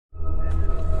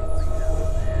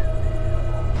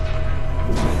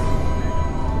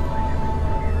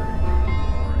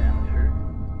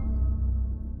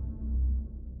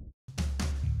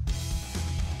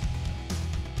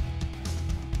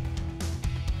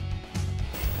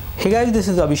Hey guys, this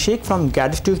is Abhishek from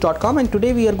gadgetnews.com, and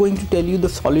today we are going to tell you the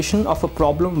solution of a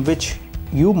problem which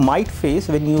you might face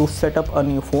when you set up a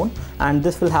new phone, and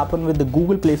this will happen with the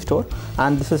Google Play Store,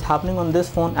 and this is happening on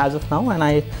this phone as of now, and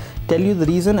I tell you the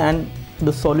reason and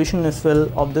the solution as well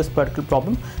of this particular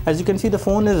problem. As you can see, the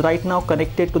phone is right now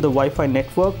connected to the Wi-Fi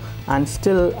network, and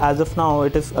still as of now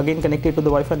it is again connected to the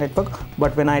Wi-Fi network,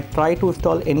 but when I try to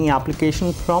install any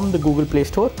application from the Google Play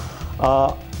Store,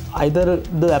 either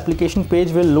the application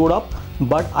page will load up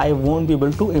but I won't be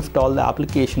able to install the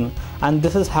application, and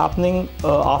this is happening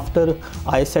after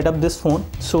I set up this phone.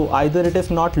 So either it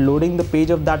is not loading the page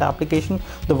of that application,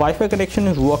 the Wi-Fi connection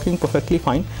is working perfectly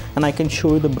fine, and I can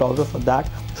show you the browser for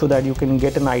that so that you can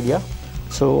get an idea.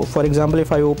 So for example,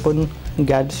 if I open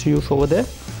Gadgets Use over there,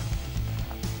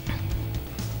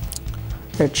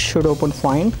 it should open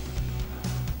fine.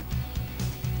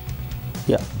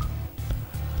 Yeah.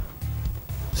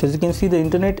 So as you can see, the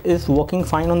internet is working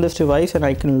fine on this device, and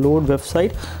I can load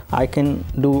website, I can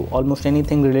do almost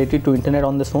anything related to internet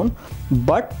on this phone.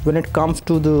 But when it comes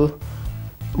to the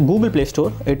Google Play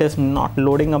Store, it is not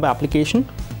loading up application.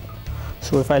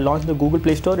 So if I launch the Google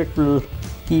Play Store, it will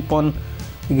keep on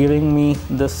giving me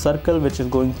this circle which is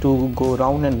going to go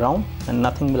round and round, and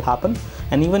nothing will happen.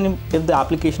 And even if the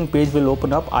application page will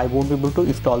open up, I won't be able to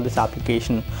install this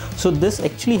application. So this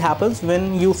actually happens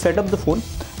when you set up the phone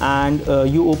and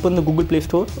you open the Google Play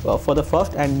Store for the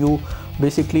first, and you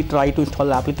basically try to install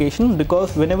the application,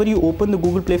 because whenever you open the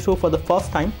Google Play Store for the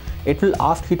first time, it will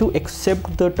ask you to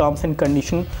accept the terms and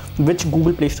conditions which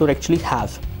Google Play Store actually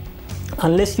has.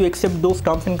 Unless you accept those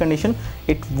terms and conditions,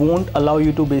 it won't allow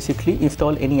you to basically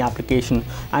install any application,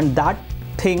 and that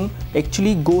thing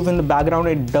actually goes in the background.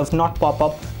 It does not pop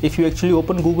up if you actually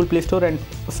open Google Play Store and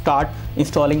start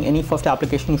installing any first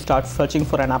application, you start searching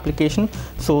for an application,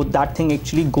 so that thing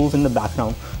actually goes in the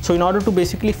background. So in order to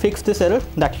basically fix this error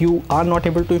that you are not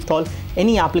able to install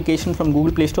any application from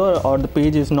Google Play Store, or the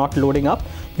page is not loading up,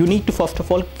 you need to first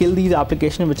of all kill these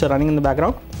applications which are running in the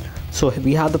background. So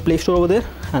we have the Play Store over there,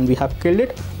 and we have killed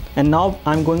it, and now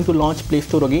I'm going to launch Play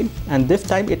Store again, and this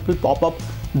time it will pop up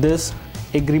this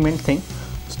agreement thing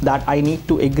that I need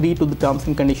to agree to the terms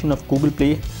and conditions of Google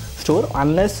Play Store.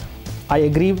 Unless I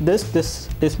agree with this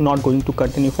is not going to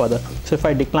continue further. So if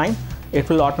I decline, it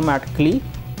will automatically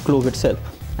close itself,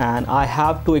 and I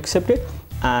have to accept it.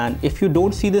 And if you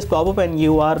don't see this pop-up and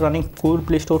you are running Google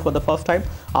Play Store for the first time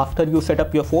after you set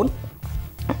up your phone,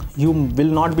 you will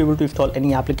not be able to install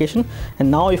any application. And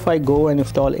now if I go and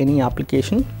install any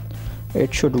application,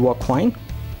 it should work fine.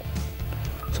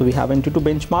 So we have Antutu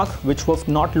Benchmark, which was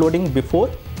not loading before,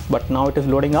 but now it is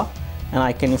loading up, and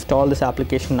I can install this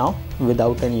application now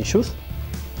without any issues.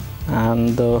 And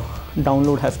the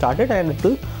download has started, and it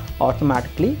will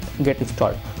automatically get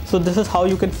installed. So this is how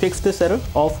you can fix this error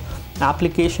of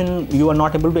application. You are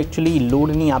not able to actually load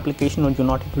any application, or you're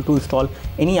not able to install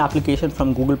any application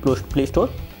from Google Play Store.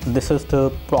 This is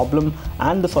the problem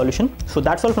and the solution. So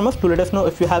that's all from us. To let us know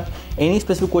if you have any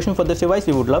specific question for this device,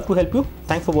 we would love to help you.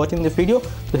 Thanks for watching this video.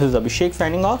 This is Abhishek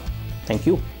signing off. Thank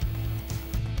you.